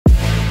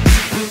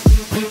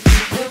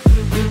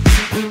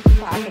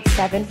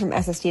7 from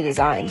SSD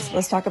Designs.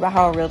 Let's talk about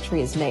how a real tree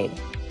is made.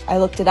 I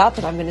looked it up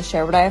and I'm going to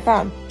share what I have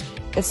found.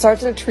 It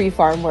starts in a tree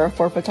farm where a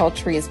 4-foot tall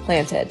tree is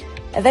planted.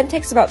 It then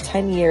takes about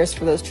 10 years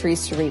for those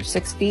trees to reach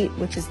 6 feet,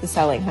 which is the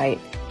selling height,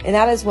 and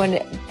that is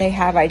when they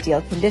have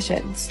ideal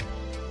conditions.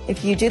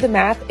 If you do the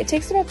math, it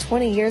takes about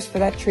 20 years for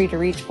that tree to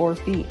reach 4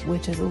 feet,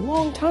 which is a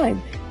long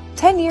time.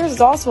 10 years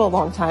is also a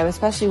long time,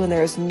 especially when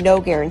there is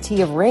no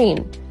guarantee of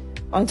rain.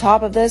 On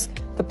top of this,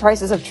 the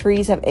prices of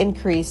trees have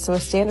increased, so a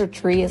standard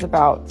tree is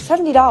about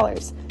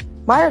 $70.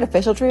 My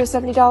artificial tree was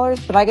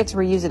 $70, but I get to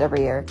reuse it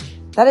every year.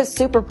 That is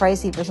super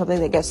pricey for something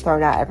that gets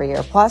thrown out every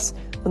year. Plus,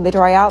 when they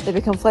dry out, they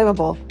become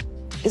flammable.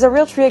 Is a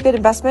real tree a good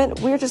investment?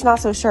 We're just not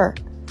so sure.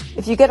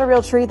 If you get a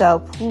real tree though,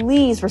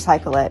 please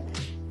recycle it.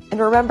 And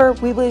remember,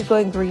 we believe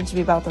going green should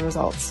be about the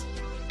results.